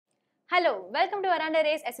Hello, welcome to Veranda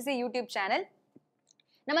SSC YouTube channel.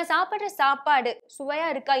 நம்ம சாப்பிடுற சாப்பாடு சுவையா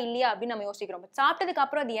இருக்கா இல்லையா அப்படின்னு நம்ம யோசிக்கிறோம். சாப்பிட்டதுக்கு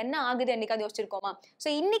அப்புறம் அது என்ன ஆகுது என்னைக்காவது யோசிச்சிருக்கோமா? ஸோ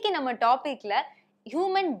இன்னைக்கு நம்ம டாபிக்ல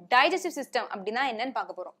ஹியூமன் டைஜஸ்டிவ் சிஸ்டம் அப்படின்னா என்னன்னு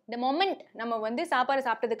பார்க்க போறோம். இந்த மொமெண்ட் நம்ம வந்து சாப்பாடு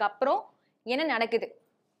சாப்பிட்டதுக்கு அப்புறம் என்ன நடக்குது,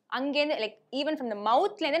 அங்கேருந்து லைக் ஈவன் ஃப்ரம் த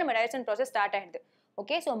மவுத்லேருந்து நம்ம டைஜஷன் ப்ராசஸ் ஸ்டார்ட் ஆகிடுது.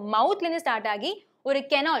 ஓகே, ஸோ மவுத்லேருந்து ஸ்டார்ட் ஆகி ஒரு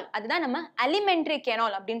கெனால், அதுதான் நம்ம அலிமெண்ட்ரி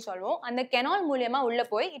கெனால் அப்படின்னு சொல்லுவோம். அந்த கெனால் மூலியமா உள்ள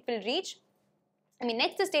போய் it will reach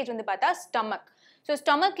next stage வந்து பார்த்தா stomach. So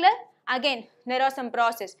ஸ்டமக்ல again there are some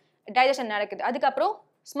process digestion நடக்குது. அதுக்கப்புறம்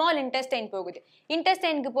ஸ்மால் இன்டெஸ்டைன் போகுது.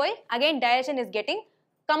 இன்டெஸ்டைனுக்கு போய் again digestion is getting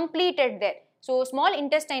completed there. So small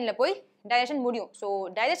இன்டெஸ்டைன்ல போய் டைஜஷன் முடியும். ஸோ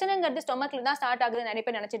டைஜஷனுங்கிறது ஸ்டொமக்ல தான் ஸ்டார்ட் ஆகுது நிறைய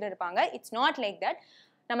பேர் நினைச்சிட்டு இருப்பாங்க. It's not like that.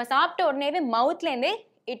 நம்ம சாப்பிட்ட உடனேவே மவுத்லேருந்தே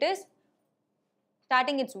it is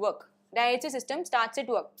starting it's work. Digestive system starts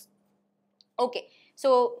it works. Okay, so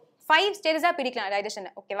 5 ஸ்டேஜஸாக பிரிக்கலாம்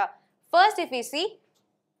டைஜஷனை. ஓகேவா? First, if we see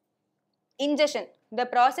ingestion, the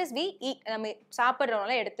process we eat, நம்ம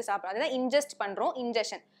சாப்பிட்றோம்ல எடுத்து சாப்பிட்றோம், அதுதான் ingest பண்ணுறோம்,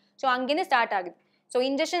 ingestion. ஸோ அங்கேருந்து ஸ்டார்ட் ஆகுது. So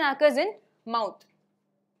ingestion occurs in mouth.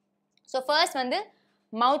 So first வந்து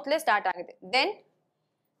மவுத்தில் ஸ்டார்ட் ஆகுது. தென்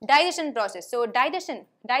டைஜஷன் ப்ராசஸ். ஸோ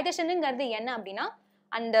டைஜஷனுங்கிறது என்ன அப்படின்னா,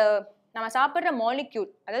 அந்த நம்ம சாப்பிட்ற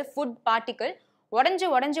மாலிக்யூல், அதாவது ஃபுட் பார்ட்டிக்கிள்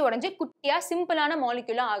உடஞ்சி குட்டியாக சிம்பிளான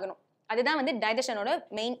மாலிக்யூலாக ஆகணும். அதுதான் வந்து டைஜஷனோட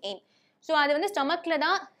மெயின் எய்ம். ஸோ அது வந்து ஸ்டமக்ல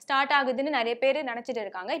தான் ஸ்டார்ட் ஆகுதுன்னு நிறைய பேர் நினச்சிட்டு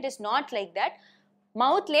இருக்காங்க. It is not like that.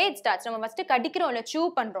 மவுத்லேயே it starts. நம்ம ஃபஸ்ட்டு கடிக்கிறோம்ல, சூ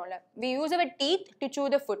பண்ணுறோம்ல, we use our teeth to சூ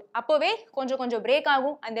த ஃபுட். அப்போவே கொஞ்சம் பிரேக்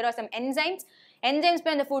ஆகும். And there are some enzymes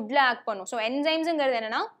போய் அந்த ஃபுட்டில் ஆக்ட் பண்ணும். ஸோ என்சைம்ஸுங்கிறது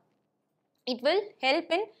என்னன்னா, it will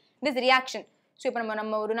help in this reaction. So இப்போ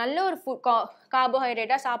நம்ம ஒரு நல்ல ஒரு ஃபுட்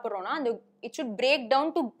கார்போஹைட்ரேட்டாக சாப்பிட்றோன்னா அந்த it should break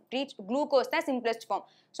down to reach glucose தான் சிம்பிளஸ்ட் ஃபார்ம்.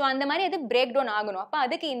 ஸோ அந்த மாதிரி அது பிரேக் டவுன் ஆகணும். அப்போ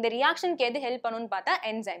அதுக்கு இந்த ரியாக்ஷனுக்கு எது ஹெல்ப் பண்ணணும்னு பார்த்தா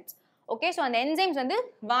என்சைம்ஸ். ஓகே, ஸோ அந்த என்சைம்ஸ் வந்து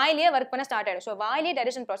வாயிலேயே ஒர்க் பண்ண ஸ்டார்ட் ஆகிடும். ஸோ வாயிலேயே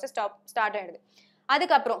டைஜஷன் ப்ராசஸ் ஸ்டார்ட் ஆகிடுது.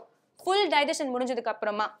 அதுக்கப்புறம் ஃபுல் டைஜஷன் முடிஞ்சதுக்கு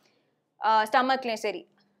அப்புறமா ஸ்டமக்லேயும் சரி,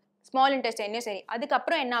 ஸ்மால் இன்டெஸ்டைன்லையும் சரி,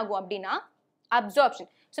 அதுக்கப்புறம் என்ன ஆகும் அப்படின்னா அப்சார்ப்ஷன்.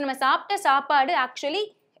 ஸோ நம்ம சாப்பிட்ட சாப்பாடு ஆக்சுவலி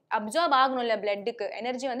அப்சார்ப் ஆகணும்ல, பிளட்டுக்கு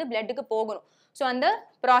எனர்ஜி வந்து பிளட்டுக்கு போகணும். ஸோ அந்த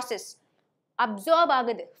ப்ராசஸ் அப்சார்ப்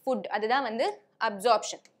ஆகுது ஃபுட், அதுதான் வந்து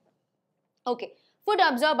அப்சார்ப்ஷன். ஓகே, ஃபுட்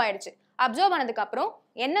அப்சார்ப் ஆயிடுச்சு. அப்சார்ப் ஆனதுக்கப்புறம்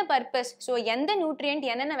என்ன பர்பஸ், ஸோ எந்த நியூட்ரியன்ட்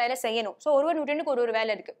என்னென்ன வேலை செய்யணும். ஸோ ஒரு நியூட்ரியன்ட்டுக்கு ஒரு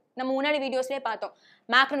வேலை இருக்குது. நம்ம முன்னாடி வீடியோஸ்லேயே பார்த்தோம்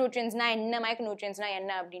மேக்ரோ நியூட்ரியன்ஸ்னா என்ன, மைக்ரோ நியூட்ரியன்ஸ்னா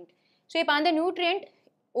என்ன அப்படின்ட்டு. ஸோ இப்போ அந்த நியூட்ரியன்ட்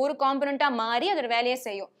ஒரு காம்பனண்ட்டாக மாறி அதோட வேலையை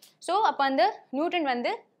செய்யும். ஸோ அப்போ அந்த நியூட்ரியன்ட்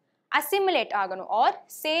வந்து அசிமுலேட் ஆகணும் ஆர்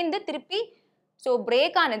சேர்ந்து திருப்பி, ஸோ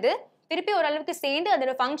பிரேக் ஆனது திருப்பி ஓரளவுக்கு சேர்ந்து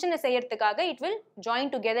அதோட ஃபங்க்ஷனை செய்யறதுக்காக it will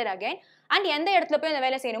join together again. And எந்த இடத்துல போய் அந்த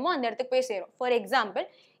வேலை செய்யணுமோ அந்த இடத்துக்கு போய் சேரும். ஃபார் எக்ஸாம்பிள்,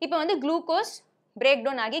 இப்போ வந்து குளுக்கோஸ் பிரேக்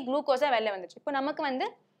டவுன் ஆகி குளுக்கோஸாக வெளில வந்துச்சு. இப்போ நமக்கு வந்து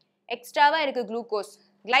எக்ஸ்ட்ராவாக இருக்குது குளுக்கோஸ்,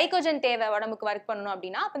 கிளைக்கோஜன் தேவை உடம்புக்கு ஒர்க் பண்ணணும்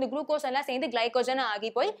அப்படின்னா, அப்போ இந்த குளுக்கோஸ் எல்லாம் சேர்ந்து கிளைக்கோஜனாக ஆகி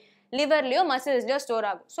போய் லிவர்லையோ மசில்ஸ்லையோ ஸ்டோர்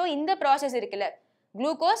ஆகும். ஸோ இந்த ப்ராசஸ் இருக்குல்ல,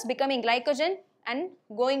 glucose becoming glycogen and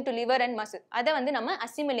going to liver and muscle, அதை வந்து நம்ம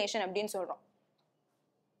அசிமுலேஷன் அப்படின்னு சொல்கிறோம்.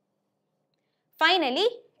 ஃபைனலி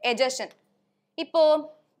எஜஷன். இப்போ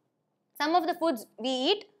some of the foods we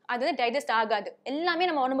eat அது வந்து டைஜஸ்ட் ஆகாது. எல்லாமே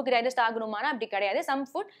நம்ம உடம்புக்கு டைஜஸ்ட் ஆகணுமானா அப்படி கிடையாது. சம்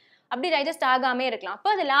ஃபுட் அப்படி டைஜஸ்ட் ஆகாமே இருக்கலாம். அப்போ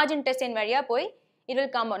அது லார்ஜ் இன்டெஸ்டைன் வழியாக போய் இட்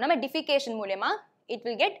வில் கம் அவுட். நம்ம டிஃபிகேஷன் மூலமா it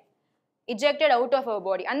will get ejected out of our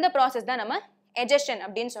பாடி. அந்த ப்ராசஸ் தான் நம்ம எஜெஷன்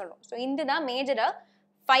அப்படின்னு சொல்கிறோம். ஸோ இதுதான் மேஜராக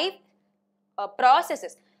 5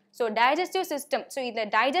 processes. So digestive system. So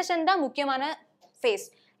இதில் டைஜஷன் தான் முக்கியமான ஃபேஸ்.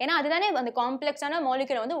 ஏன்னா அதுதானே அந்த காம்ப்ளெக்ஸான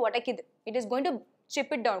மாலிகுலை வந்து உடைக்குது. It is going to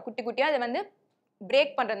chip it down. குட்டியாக அதை வந்து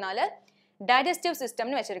பிரேக் பண்ணுறதுனால டைஜஸ்டிவ்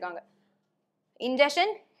சிஸ்டம்னு வச்சுருக்காங்க.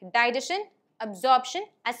 Ingestion, digestion, absorption,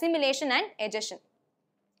 assimilation and egestion.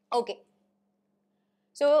 Okay,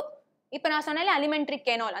 so இப்போ நான் சொன்னாலே அலிமெண்ட்ரி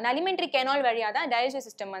கெனால், அந்த அலிமெண்ட்ரி கெனால் வழியாக தான் டைஜஸ்டிவ்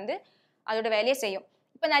சிஸ்டம் வந்து அதோட வேலையை செய்யும்.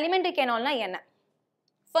 இப்போ இந்த அலிமெண்ட்ரி கெனால்னா என்ன?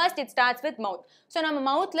 First it starts with mouth. So நம்ம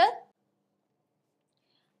மவுத்தில்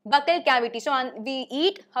buccal cavity, so we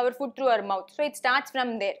eat our food through our mouth, so it starts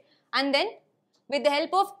from there and then with the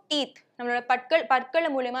help of teeth, நம்மளோட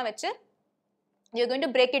பற்கள் மூலமா வச்சு we are going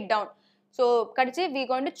to break it down. So கடிச்சு we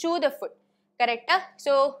are going to chew the food. கரெக்டா?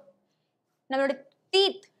 So நம்மளோட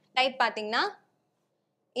teeth type பார்த்தீங்கன்னா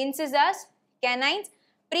incisors, canines,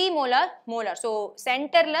 premolar, molar. So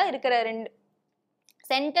சென்டரில் இருக்கிற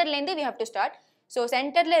சென்டர்லேருந்து we have to start. So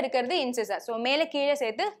சென்டரில் இருக்கிறது இன்சிசர். ஸோ மேலே கீழே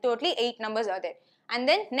சேர்த்து டோட்டலி 8 நம்பர்ஸ் ஆகுது. அண்ட்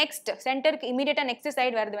தென் நெக்ஸ்ட் சென்டருக்கு இமீடியட்டாக நெக்ஸ்ட்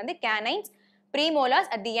சைடு வருது வந்து canines,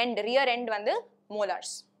 ப்ரீமோலார்ஸ், at the end rear end வந்து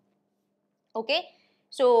மோலார்ஸ். ஓகே,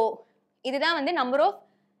 ஸோ இதுதான் வந்து number of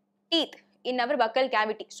teeth in our பக்கல்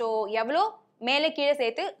cavity. So எவ்வளோ மேலே கீழே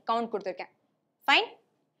சேர்த்து கவுண்ட் கொடுத்துருக்கேன். ஃபைன்.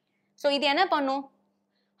 ஸோ இது என்ன பண்ணும்,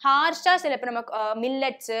 ஹார்ஷாக சில இப்போ நம்ம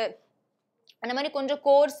மில்லட்ஸு, அந்த மாதிரி கொஞ்சம்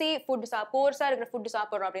கோர்ஸாக இருக்கிற ஃபுட்டு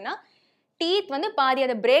சாப்பிட்றோம் அப்படின்னா டீத் வந்து பாதி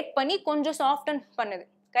அதை பிரேக் பண்ணி கொஞ்சம் சாஃப்டன் பண்ணுது.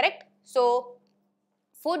 கரெக்ட்? ஸோ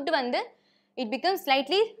ஃபுட் வந்து இட் பிகம்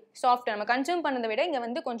ஸ்லைட்லி சாஃப்டாக நம்ம கன்சியூம் பண்ணதை விட இங்கே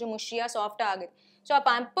வந்து கொஞ்சம் முஷியாக சாஃப்டாக ஆகுது. ஸோ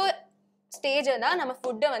அப்போ ஸ்டேஜை தான் நம்ம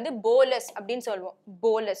ஃபுட்டை வந்து போலஸ் அப்படின்னு சொல்லுவோம்.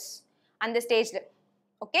 போலஸ் அந்த ஸ்டேஜில்.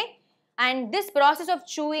 Okay, and this process of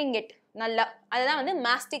chewing it நல்லா அதை தான் வந்து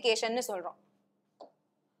மாஸ்டிகேஷன்னு சொல்கிறோம்.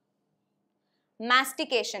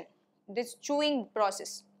 Mastication, this chewing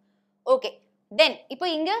process. Okay, தென் இப்போ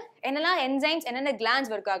இங்கே என்னெல்லாம் என்சைம்ஸ் என்னென்ன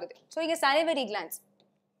கிளான்ஸ் ஒர்க் ஆகுது. ஸோ இங்கே salivary glands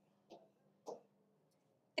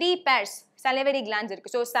 3 pairs salivary glands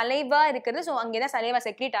இருக்கு. ஸோ சலைவா இருக்கிறது, ஸோ அங்கே தான் சலைவா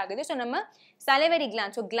செக்ரீட் ஆகுது. ஸோ நம்ம salivary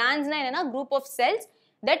glands, ஸோ கிளான்ஸ்னா என்னன்னா group of cells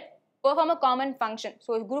that perform a common function.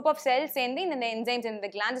 So group of cells சேர்ந்து இந்த என்சைம்ஸ் இந்த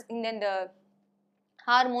கிளான்ஸ் இந்த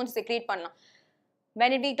ஹார்மோன்ஸ் செக்ரீட் பண்ணலாம்.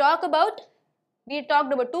 when we talked about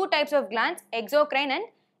 2 types of glands, exocrine and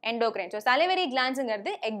endocrine. So salivary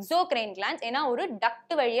glandsங்கிறது exocrine glands, ஏன்னா ஒரு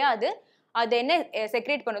duct வழியா அது என்ன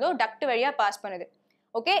செக்ரேட் பண்ணுதோ டக்ட் வழியா பாஸ் பண்ணுது.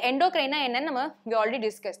 ஓகே, எண்டோக்ரைனா என்னன்னு நம்ம we already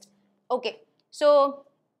discussed. Okay, so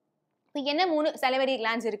என்ன 3 salivary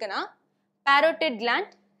glands இருக்குன்னா parotid gland,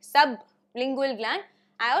 sublingual gland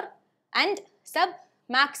and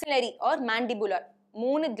submaxillary or mandibular.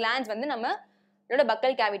 3 glands வந்து நம்மளோட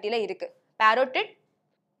பக்கல் கேவிட்டியில இருக்கு. parotid,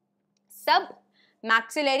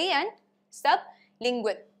 submaxillary and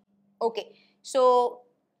sublingual. Okay, so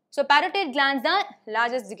parotid glands தான்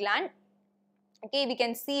largest gland. Okay, we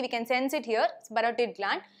can sense it here. Parotid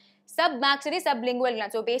gland, submaxillary, sublingual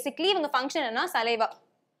gland. So basically இவங்க function என்ன,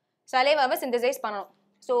 சலைவாவை synthesise பண்ணணும்.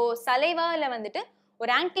 So சலைவாவில் வந்துட்டு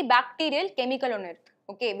ஒரு antibacterial chemical ஒன்று இருக்கு.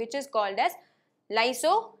 Okay, which is called as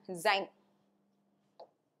lysozyme.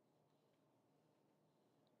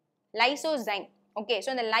 Okay, so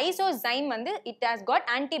இந்த lysozyme வந்து it has got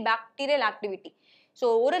antibacterial activity. So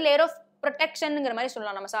ஒரு லேயர் ஆஃப் ப்ரொடெக்ஷனுங்கிற மாதிரி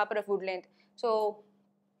சொல்லலாம் நம்ம சாப்பிட்ற ஃபுட்லேருந்து. ஸோ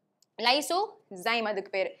லைசோசைம்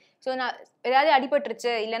அதுக்கு பேர். ஸோ நான் ஏதாவது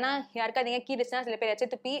அடிபட்டுருச்சு இல்லைனா யாருக்காவது கீரிச்சுன்னா சில பேர் எச்ச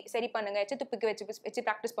துப்பி சரி பண்ணுங்க, எச்ச துப்பிக்கு வச்சு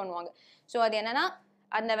ப்ராக்டிஸ் பண்ணுவாங்க. ஸோ அது என்னன்னா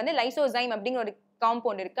அந்த வந்து லைசோசைம் அப்படிங்கிற ஒரு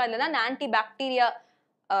காம்பவுண்ட் இருக்கு. அதில் தான் அந்த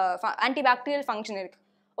ஆன்டிபாக்டீரியல் ஃபங்க்ஷன் இருக்கு.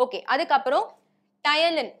 ஓகே, அதுக்கப்புறம்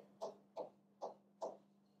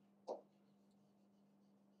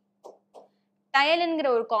டயலின்ங்கிற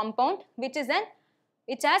ஒரு காம்பவுண்ட்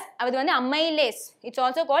which has அது வந்து amylase. It's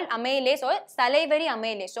also called amylase or salivary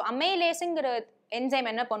amylase. So amylaseங்கிற enzyme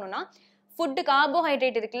என்ன பண்ணுன்னா ஃபுட்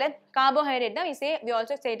கார்போஹைட்ரேட் இருக்குல்ல, கார்போஹைட்ரேட் தான் we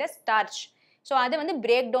also say it as starch. So அதை வந்து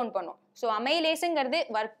பிரேக் டவுன் பண்ணும். ஸோ அமைலேஸுங்கிறது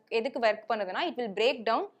எதுக்கு ஒர்க் பண்ணுதுன்னா it will break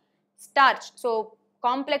down starch. So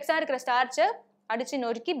காம்ப்ளெக்ஸாக இருக்கிற ஸ்டார்ச்சை அடித்து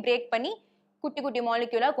நொறுக்கி பிரேக் பண்ணி குட்டி குட்டி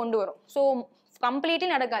மாலிக்யூலாக கொண்டு வரும். ஸோ கம்ப்ளீட்லி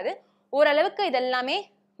நடக்காது, ஓரளவுக்கு இதெல்லாமே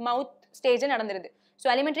மவுத் ஸ்டேஜில் நடந்துருது. So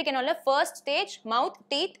alimentary canal first stage mouth,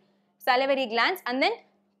 teeth, salivary glands and then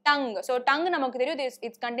tongue. So tongue நமக்கு தெரியும்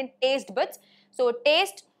it's contain taste buds. So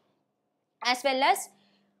taste as well as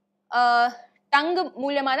tongue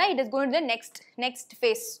மூலமா தான் it is going to the next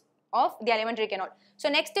phase of the alimentary canal. So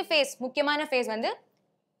next phase முக்கியமான phase வந்து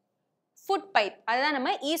food pipe. அதுதான்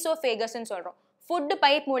நம்ம esophagus ன்னு சொல்றோம். food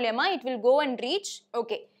pipe மூலமா it will go and reach.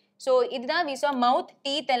 Okay, so இதுதான் we saw mouth,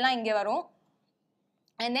 teeth எல்லாம் இங்க வரும்.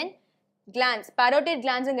 And then glands, parotid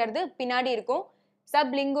glandsங்கிறது பின்னாடி இருக்கும்.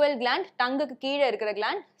 sublingual gland டங்குக்கு கீழே இருக்கிற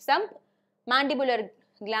gland, submandibular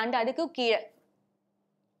gland அதுக்கு கீழே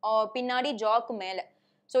பின்னாடி ஜாக்கு மேலே.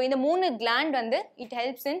 ஸோ இந்த 3 gland வந்து it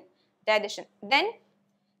helps in digestion. then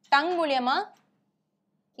tongue மூலியமா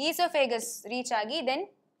esophagus reach ஆகி then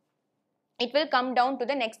it will come down to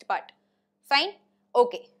the next part. fine,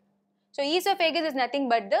 okay. so esophagus is nothing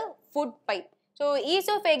but the food pipe. so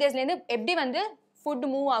esophagusலேருந்து எப்படி வந்து food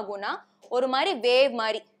move ஆகும்னா ஒரு மாதிரி wave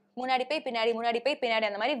மாதிரி முன்னாடி போய் பின்னாடி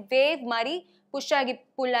அந்த மாதிரி வேவ் மாதிரி புஷ் ஆகி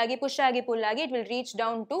புல்லாகி it will reach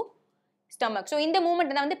down to stomach. So இந்த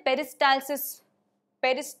மூவ்மெண்ட் தான் வந்து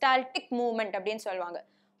பெரிஸ்டால்டிக் மூவ்மெண்ட் அப்படின்னு சொல்லுவாங்க.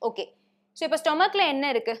 ஓகே, ஸோ இப்போ ஸ்டொமக்கில் என்ன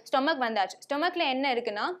இருக்கு, ஸ்டொமக் வந்தாச்சு. ஸ்டொமக்கில் என்ன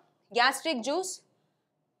இருக்குன்னா கேஸ்ட்ரிக் ஜூஸ்,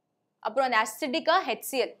 அப்புறம் அந்த அசிடிக்கா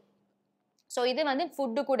HCl. ஸோ இது வந்து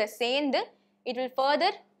ஃபுட்டு கூட சேர்ந்து it will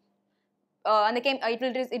further it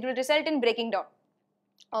will result in breaking down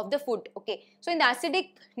of the food. okay, so இந்த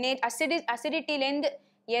acidity லேந்து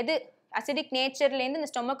acidic nature லேந்து இந்த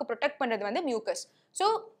stomach protect பண்றது வந்து mucus. so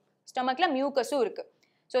stomachல mucusம் இருக்கு.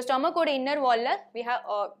 so stomach ஓட inner wall we have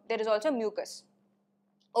there is also mucus.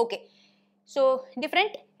 okay, so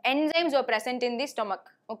different enzymes are present in the stomach.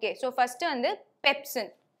 okay, so first வந்து pepsin.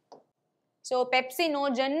 so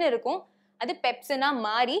pepsinogen இருக்கும், அது pepsin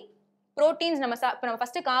மாறி proteins நம்ம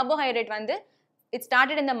first carbohydrate வந்து it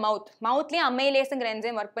started in the mouthலயே amylaseங்கிற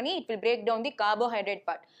enzyme work பண்ணி it will break down the carbohydrate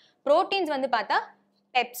part. proteins வந்து பார்த்தா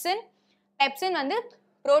pepsin வந்து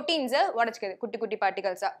புரோட்டீன்ஸை உடச்சிக்குது குட்டி குட்டி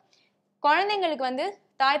பார்ட்டிகல்ஸா. குழந்தைங்களுக்கு வந்து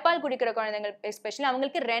தாய்ப்பால் குடிக்கிற குழந்தைங்கள் எஸ்பெஷலி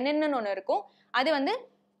அவங்களுக்கு ரெனின்னு ஒன்று இருக்கும். அது வந்து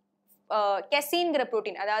கெசின்ங்கிற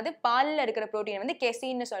ப்ரோட்டீன், அதாவது பாலில் இருக்கிற ப்ரோட்டீன் வந்து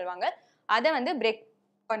கெசின்னு சொல்லுவாங்க. அதை வந்து பிரேக்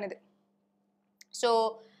பண்ணுது. So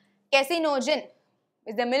கெசினோஜன்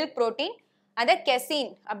is the milk protein. அதை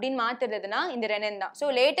கெசின் அப்படின்னு மாத்துறதுனா இந்த ரெனின் தான். ஸோ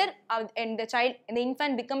லேட்டர் இந்த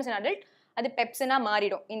இன்ஃபென்ட் பிகம்ஸ் அன் அடல்ட், அது பெப்சினா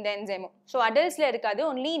மாறிடும் இந்த என்சைமும். ஸோ அடல்ட்ஸ்ல இருக்காது,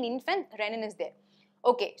 only in infant renin is there.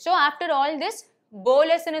 Okay, so after all this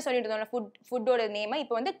போலஸ்ன்னு சொல்லிட்டு இருந்தோம் ஃபுட்டோட நேமை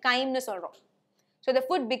இப்போ வந்து கைம்னு சொல்றோம். So the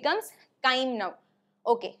food becomes கைம் now.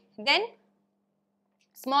 Okay, then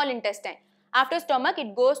small intestine. After stomach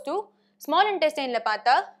it goes to small இன்டெஸ்டைன்ல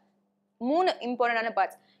பார்த்தா 3 இம்பார்ட்டன்டான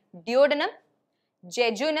பார்ட்ஸ்: டியோடனம்,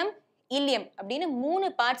 ஜெஜுனம், இலியம் அப்படின்னு 3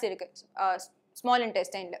 பார்ட்ஸ் இருக்கு small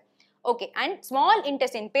இன்டெஸ்டைன்ல. Okay, and small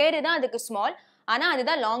intestine பேரு தான் அதுக்கு ஸ்மால், ஆனா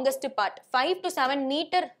அதுதான் longest part. 5 to 7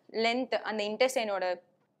 metre length அந்த இன்டெஸ்டைனோட,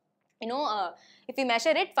 if you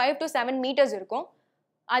measure it 5 to 7 metres இருக்கும்.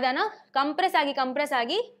 அது ஆனால் கம்ப்ரஸ்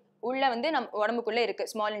ஆகி உள்ள வந்து நம்ம உடம்புக்குள்ள இருக்கு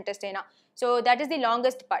small இன்டெஸ்டைனா. So that is the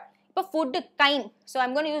longest part. இப்போ food கைம். So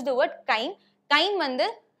I'm gonna use the word கைம். கைம் வந்து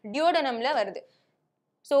டியோடனம்ல வருது.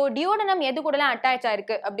 ஸோ டியோடனம் எது கூடலாம் அட்டாச்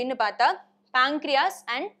ஆயிருக்கு அப்படின்னு பார்த்தா pancreas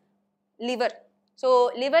and liver. So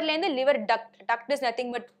லிவர்லேருந்து liver duct is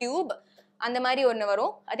nothing but tube, அந்த மாதிரி ஒன்று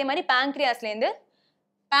வரும். அதே மாதிரி pancreasலேருந்து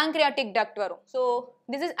pancreatic duct வரும். So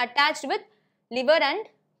this is attached with liver and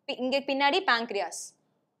இங்கே பின்னாடி pancreas.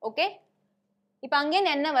 ஓகே, இப்போ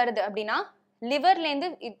அங்கேருந்து என்ன வருது அப்படின்னா லிவர்லேருந்து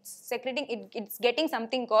it's getting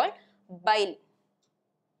something called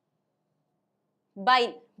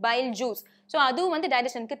file juice. So அதுவும் வந்து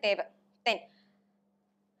டைஜஷனுக்கு தேவை. தென்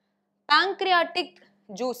pancreatic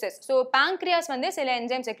juices. ஸோ pancreas வந்து சில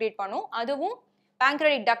என்சைம் செக்ரீட் பண்ணும், அதுவும்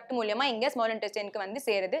pancreatic duct மூலமா இங்கே ஸ்மால் இன்டெஸ்டைனுக்கு வந்து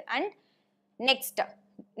சேருது. அண்ட்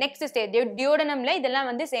நெக்ஸ்ட் ஸ்டேஜ் டியோடனம்ல இதெல்லாம்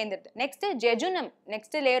வந்து சேர்ந்துருது. Next ஜெஜுனம்,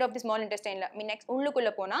 next layer of the small இன்டெஸ்டைன்ல next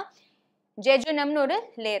உள்ளுக்குள்ள போனா ஜெஜுனம்னு ஒரு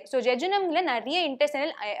லேயர். ஸோ ஜெஜுனம்ல நிறைய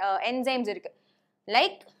இன்டெஸ்டைனல் என்சைம்ஸ் இருக்கு,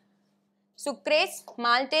 like sucrase,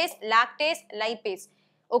 maltase, lactase, lipase.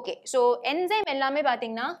 Okay, so enzyme எல்லாமே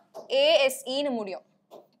பார்த்தீங்கன்னா ஏஎஸ்இன்னு முடியும்.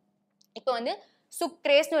 இப்போ வந்து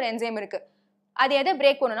சுக்ரேஸ்னு ஒரு என்சைம் இருக்கு, அது எதை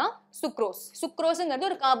பிரேக் பண்ணணும்னா சுக்ரோஸுங்கிறது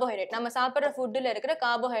ஒரு கார்போஹைட்ரேட். நம்ம சாப்பிட்ற ஃபுட்டில் இருக்கிற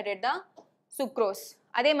கார்போஹைட்ரேட் தான் சுக்ரோஸ்.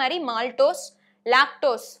 அதே மாதிரி மால்டோஸ்,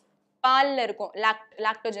 லாக்டோஸ் பாலில் இருக்கும்,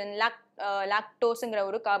 லாக்டோஸுங்கிற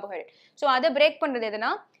ஒரு கார்போஹைட்ரேட். ஸோ அதை பிரேக் பண்ணுறது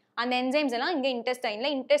எதுனா அந்த என்சைம்ஸ் எல்லாம் இங்கே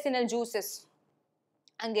இன்டெஸ்டைனல் ஜூசஸ்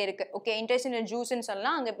அங்கே இருக்கு. ஓகே, இன்டெஸ்டைனல் ஜூஸ்ன்னு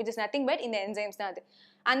சொல்லலாம். அங்கே இட் இஸ் நத்திங் பட் இந்த என்சைம்ஸ் தான் அது.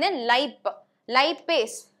 And then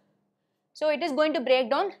lipase. So it is going to break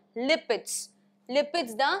down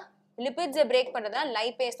lipids தான், லிப்பிட்ஸை பிரேக் பண்ணுறதா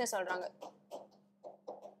லைபேஸ்ன்னு சொல்றாங்க.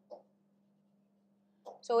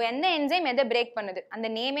 ஸோ எந்த என்சைம் எதை பிரேக் பண்ணுது அந்த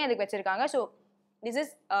நேமே அதுக்கு வச்சிருக்காங்க. So this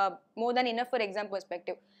is more then enough for exam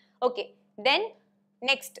perspective. Okay, then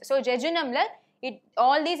next, so ஜெஜுனம்ல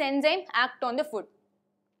all these enzyme act on the food.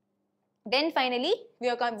 Then finally we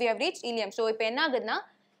have reached ileum. So இப்போ என்ன ஆகுதுன்னா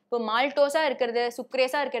இப்போ மால்டோஸாக இருக்கிறது,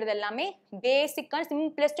 சுக்ரேஸாக இருக்கிறது எல்லாமே பேசிக்கான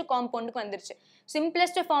சிம்பிளஸ்ட் காம்பவுண்டுக்கு வந்துருச்சு.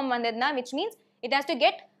 சிம்பிளஸ்ட் ஃபார்ம் வந்ததுன்னா which means it has to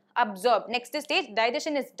get absorb. Next stage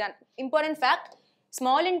digestion is done. Important fact,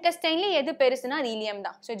 small இன்டெஸ்டைன்லேயே எது பெருசுனா அது இலியம்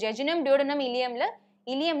தான். ஸோ ஜெஜுனம், டியோடனம்,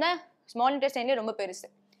 இலியம் தான் ஸ்மால் இன்டெஸ்டைன்லேயே ரொம்ப பெருசு.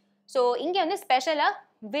 ஸோ இங்கே வந்து ஸ்பெஷலாக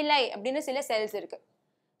விலை அப்படின்னு சில செல்ஸ் இருக்கு.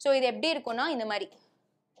 ஸோ இது எப்படி இருக்கும்னா இந்த மாதிரி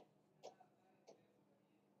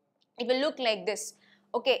it will look like this.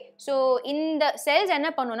 Okay, so இந்த செல்ஸ் என்ன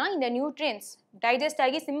பண்ணுனா இந்த நியூட்ரியன்ஸ் டைஜஸ்ட்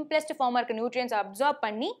ஆகி சிம்பிளஸ்ட் ஃபார்மா இருக்க நியூட்ரியன்ஸ் அப்சார்ப்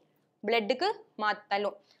பண்ணி பிளட்டுக்கு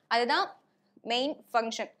மாத்தலும். அதுதான் மெயின்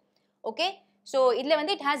ஃபங்க்ஷன். ஓகே, ஸோ இதில்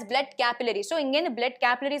வந்து it has blood capillary. So இங்கேருந்து பிளட்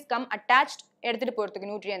கேபிலரிஸ் கம் அட்டாச்ட் எடுத்துகிட்டு போகிறதுக்கு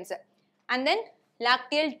நியூட்ரியன்ஸை. And then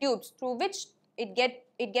lacteal tubes through which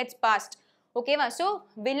it gets past. ஓகேவா? ஸோ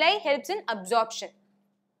விலை helps in absorption.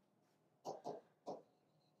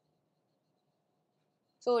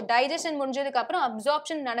 So digestion முடிஞ்சதுக்கு அப்புறம்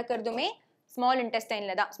அப்சார்ப்ஷன் நடக்கிறதுமே ஸ்மால்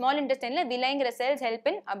இன்டெஸ்டைன்ல தான். Small இன்டெஸ்டைன்ல விலைங்கிற cells help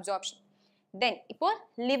in absorption. தென் இப்போ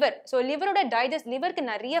liver. So லிவரோட லிவருக்கு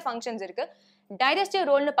நிறைய ஃபங்க்ஷன்ஸ் இருக்கு. டைஜஸ்டிவ்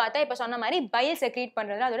ரோல்னு பார்த்தா இப்போ சொன்ன மாதிரி பைல் செக்ரீட்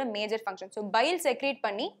பண்ணுறது அதோட major function. So file secrete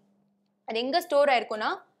பண்ணி அது எங்கே ஸ்டோர்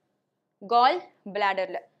ஆயிருக்கும்னா கால்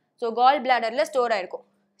பிளாடர்ல. ஸோ கால் பிளாடர்ல ஸ்டோர் ஆயிருக்கும்.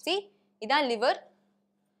 சி, இதான் லிவர்,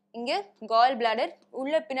 இங்கே கால் பிளாடர்,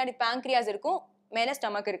 உள்ள பின்னாடி pancreas இருக்கும், மேலே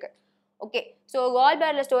ஸ்டமக் இருக்கு. ஓகே, ஸோ கால்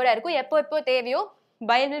பிளாடர்ல ஸ்டோர் ஆயிருக்கும். எப்போ தேவையோ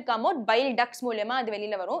file will come out, file Tux மூலமா அது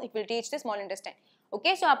வெளியில வரும். It will reach the small intestine.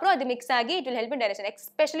 Okay, so அப்புறம் அது மிக்ஸ் ஆகி it will help in digestion,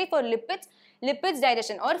 especially for lipids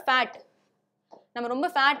digestion R fat. நம்ம ரொம்ப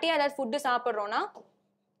ஃபேட்டியாக ஏதாவது ஃபுட்டு சாப்பிட்றோன்னா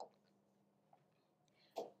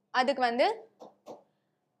அதுக்கு வந்து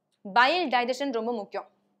பைல் டைஜஷன் ரொம்ப முக்கியம்.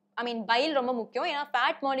 ஐ மீன் பைல் ரொம்ப முக்கியம். ஏன்னா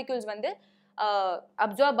ஃபேட் மாலிக்யூல்ஸ் வந்து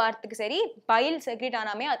அப்சார்ப் ஆகிறதுக்கு சரி பைல் செக்ரேட்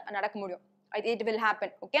ஆனாமே நடக்க முடியும். It will happen.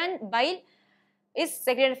 Okay, and bile is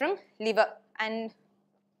secreted from liver, and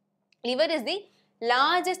liver is the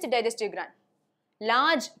largest digestive gland.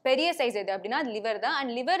 Large பெரிய சைஸ் எது அப்படின்னா அது liver தான்.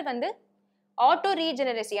 and liver வந்து ஆட்டோ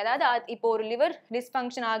ரீஜெனரேசி, அதாவது இப்போ ஒரு லிவர்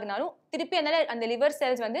டிஸ்ஃபங்க்ஷன் ஆகினாலும் திருப்பி அந்த லிவர்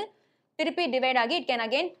செல்ஸ் வந்து திருப்பி டிவைட் ஆகி it can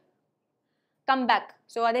again come back.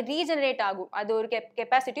 So அது ரீஜெனரேட் ஆகும். அது ஒரு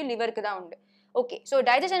கெப்பாசிட்டி லிவருக்கு தான் உண்டு. ஓகே, ஸோ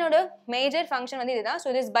டைஜஷனோட மேஜர் ஃபங்க்ஷன் வந்து இதுதான். So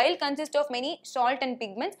this file consist of many salt and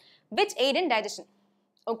pigments which eight in digestion.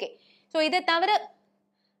 Okay, so இதை தவிர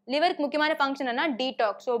லிவருக்கு முக்கியமான ஃபங்க்ஷன் என்ன,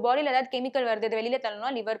 டீடாக்ஸ். ஸோ பாடியில் ஏதாவது கெமிக்கல் வருது அது வெளியில்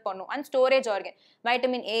தள்ளணும்னா லிவர் பண்ணும். And storage organ,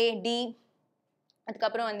 vitamin A, D,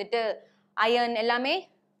 அதுக்கப்புறம் வந்துட்டு அயர்ன் எல்லாமே,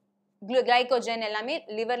 கிளைகோஜன் எல்லாமே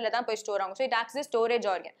லிவரில் தான் போய் ஸ்டோர் ஆகும். So it acts storage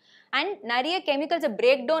organ. And நிறைய கெமிக்கல்ஸை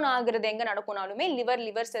பிரேக் டவுன் ஆகுறது எங்கே நடக்கும்னாலுமே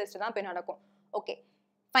லிவர் செல்ஸ் தான் போய் நடக்கும். Okay,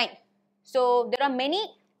 fine. So there are many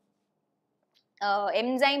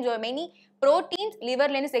enzymes or many proteins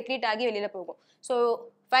லிவர்லேருந்து secrete ஆகி வெளியில் போகும். ஸோ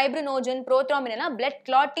ஃபைப்ரினோஜன், ப்ரோத்ராம்பின் எல்லாம் பிளட்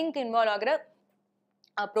கிளாட்டிங்க்கு இன்வால்வ் ஆகிற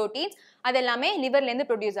ப்ரோட்டீன்ஸ், அது எல்லாமே லிவர்லேருந்து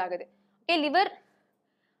ப்ரொடியூஸ் ஆகுது. ஓகே, லிவர்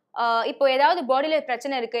இப்போ ஏதாவது பாடியில்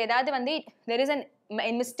பிரச்சனை இருக்குது, ஏதாவது வந்து தெர் இஸ் அன்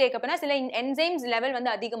மிஸ்டேக் அப்படின்னா சில என்சைம்ஸ் லெவல்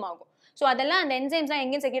வந்து அதிகமாகும். ஸோ அதெல்லாம் அந்த என்சைம்ஸ்லாம்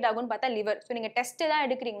எங்கேயும் செக்ரேட் ஆகும்னு பார்த்தா லிவர். ஸோ நீங்கள் டெஸ்ட் தான்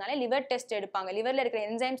எடுக்கிறீங்கனாலே லிவர் டெஸ்ட் எடுப்பாங்க, லிவரில் இருக்கிற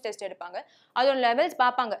என்சைம்ஸ் டெஸ்ட் எடுப்பாங்க, அதோட லெவல்ஸ்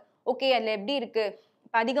பார்ப்பாங்க. ஓகே, அதில் எப்படி இருக்குது,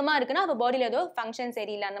 இப்போ அதிகமாக இருக்குன்னா அப்போ பாடியில் ஏதோ ஃபங்க்ஷன்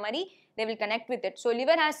சரியில்லை, அந்த மாதிரி they will connect with it. So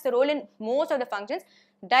liver has the role in most of the functions.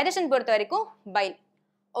 Digestion பொறுத்த வரைக்கும் bile.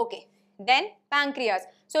 Okay, then pancreas.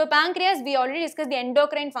 So pancreas we already discussed the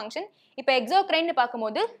endocrine function. இப்போ exocrine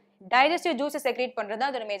பார்க்கும்போது digestive juices secrete பண்ணுறது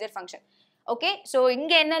அதோட major function. Okay, so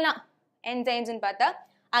இங்கே என்னெல்லாம் என்சைம்ஸ்ன்னு பார்த்தா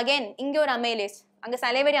again இங்கே ஒரு அமைலேஸ், அங்கே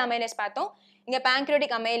சலைவரி அமைலேஸ் பார்த்தோம், இங்கே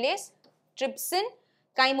pancreatic amylase, trypsin,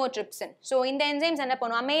 chymotrypsin. So இந்த என்சைம்ஸ் என்ன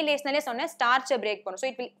பண்ணும், அமைலேஸ்னாலே சொன்னேன் ஸ்டார்ச்சை பிரேக் பண்ணும். So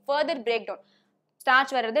it will further break down,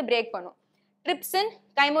 starch வர்றது பிரேக் பண்ணும். Trypsin,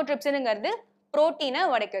 கைமோட்ரிப்சினுங்கிறது புரோட்டீனை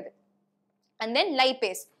உடைக்குது. And then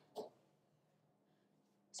lipase.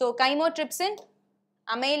 So chymotrypsin,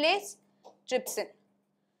 amylase, trypsin,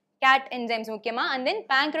 gate enzymes முக்கியமா. And then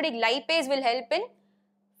pancreatic lipase will help in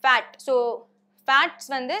fat. So fats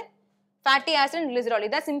வந்து fatty acid and glycerol,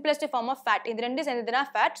 இதுதான் simplest form of fat. இது ரெண்டு சேர்ந்ததுன்னா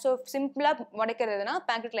fat. So சிம்பிளாக உடைக்கிறதுனா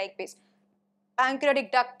pancreatic lipase. pancreatic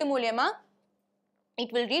duct மூலியமா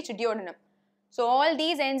it will reach duodenum. So all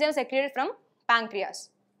these enzymes are secreted from pancreas.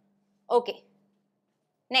 Okay,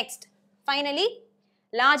 next finally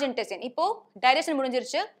large intestine. இப்போ digestion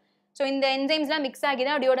முடிஞ்சிருச்சு. So இந்த என்சைம்ஸ்லாம் mix ஆகி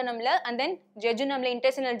தான் டியோடனமில் அண்ட் தென் ஜெஜுனமில்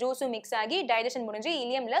இன்டெஸ்டினல் ஜூஸும் மிக்ஸ் ஆகி டைஜஷன் முடிஞ்சு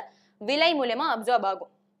இலியமில் விலை மூலமா அப்சார்ப்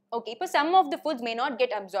ஆகும். ஓகே, இப்போ some of the foods may not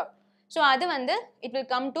get absorb. So அது வந்து it will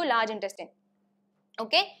come to large intestine.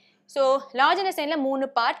 Okay, so large இன்டெஸ்டைனில் 3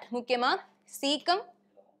 part முக்கியமாக caecum,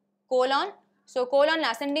 Golan. So Golan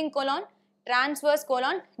ascending Golan, transverse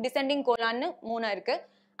Golan, descending கோலான்னு 3 இருக்கு.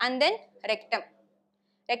 And then rectum.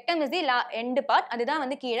 Rectum is the end part, அதுதான்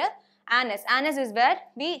வந்து கீழே anus. Anus is where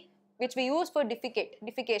which we use for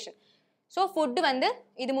defecation. So food வந்து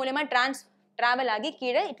இது மூலமா travel ஆகி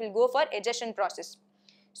கீழே it will go for எஜெஷன் process.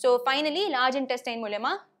 So finally large intestine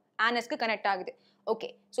மூலமா ஆனஸ்க்கு கனெக்ட் ஆகுது. ஓகே,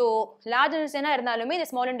 ஸோ லார்ஜ் இன்டெஸ்டைனாக இருந்தாலுமே இந்த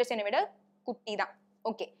ஸ்மால் இன்டெஸ்டைனை விட குட்டி தான்.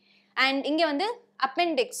 ஓகே, அண்ட் இங்கே வந்து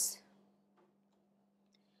அப்பெண்டிக்ஸ்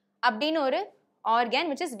அப்படின்னு ஒரு ஆர்கன்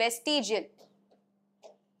which is vestigial.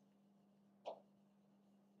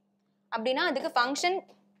 அப்படின்னா அதுக்கு ஃபங்க்ஷன்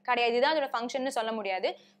கிடையாது, இதுதான் அதோட ஃபங்க்ஷன் சொல்ல முடியாது.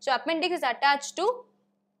 So appendix is attach to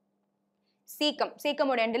caecum,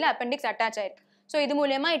 சீக்கமோட எண்டில் அப்பெண்டிக்ஸ் அட்டாச் ஆயிருக்கு. ஸோ இது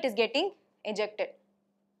மூலமா it is getting ejected.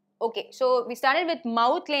 Okay, so we started with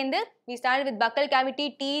மவுத்லேருந்து we started with பக்கல் cavity,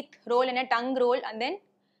 teeth role என்ன tongue role and then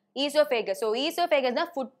oesophagus. So oesophagus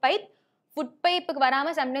தான் food pipe. Food பைப்புக்கு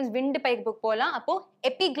வராமல் sometimes விண்டு பைப்புக்கு போகலாம். அப்போது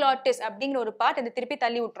epiglottis அப்படிங்கிற ஒரு பார்ட் அது திருப்பி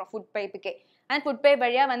தள்ளி விட்டுரும் ஃபுட் பைப்புக்கே. அண்ட் ஃபுட் பைப்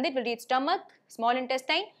வழியாக வந்து it will reach stomach, small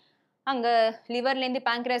intestine, அங்கே லிவர்லேருந்து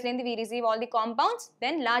பேங்க்ரியாஸ்லேருந்து we receive all the compounds,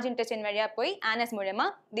 then large intestine வழியாக போய் ஆனஸ் மூலமா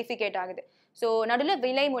டிஃபிகேட் ஆகுது. ஸோ நடுவில்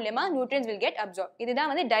விலை மூலமா நியூட்ரியன்ஸ் வில் கெட் அப்சார்ப்.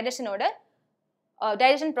 இதுதான் வந்து டைஜஷனோட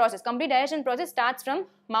digestion process. Complete digestion process starts from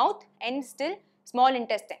mouth, ends till small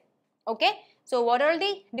intestine. Okay, so what are the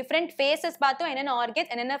different phases பார்த்தோம், என்னென்ன organs,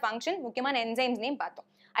 என்னென்ன function, முக்கியமான enzymes நேம் பார்த்தோம்.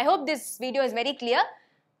 I hope this video is very clear.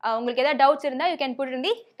 உங்களுக்கு ஏதாவது doubts இருந்தா you can put it in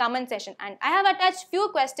the comment section, and I have attached few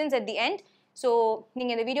questions at the end. So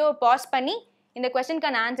நீங்க இந்த வீடியோவை pause பண்ணி இந்த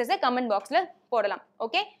questionக்கான answers comment boxல போடலாம்.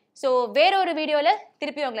 Okay, so வேற ஒரு வீடியோல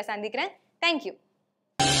திருப்பி உங்களை சந்திக்கிறேன். Thank you.